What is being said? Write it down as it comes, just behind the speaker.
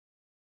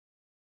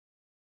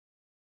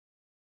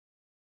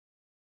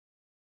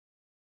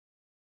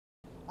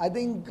I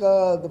think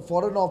the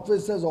Foreign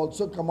Office has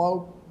also come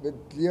out with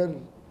clear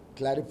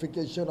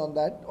clarification on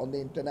that, on the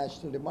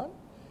international demand.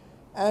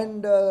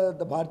 And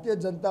the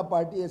Bharatiya Janata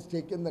Party has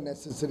taken the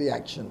necessary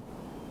action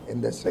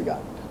in this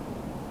regard.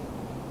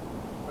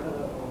 But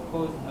of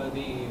course,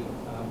 the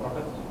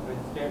protests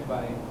registered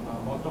by,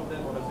 most of the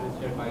protests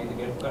registered by the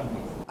Gulf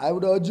countries. I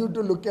would urge you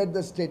to look at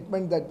the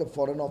statement that the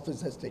Foreign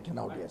Office has taken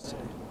out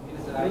yesterday. You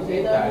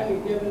say that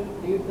India will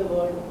lead the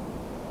world.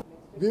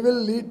 We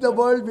will lead the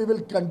world, we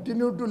will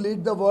continue to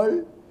lead the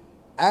world,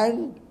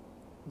 and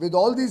with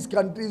all these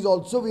countries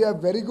also we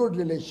have very good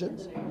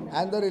relations,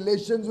 and the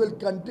relations will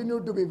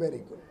continue to be very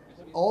good.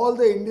 All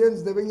the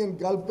Indians living in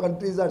Gulf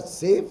countries are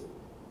safe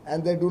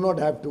and they do not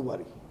have to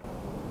worry.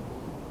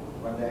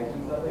 But the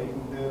actions are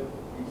taken there,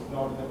 it's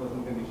not in a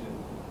present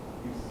condition.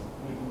 It's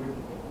a little bit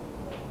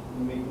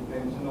making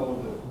tension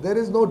over there. There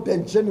is no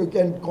tension. You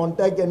can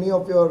contact any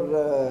of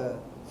your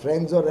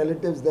friends or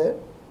relatives there.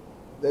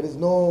 There is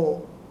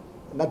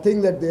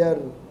nothing that they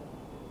are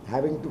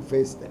having to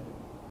face there.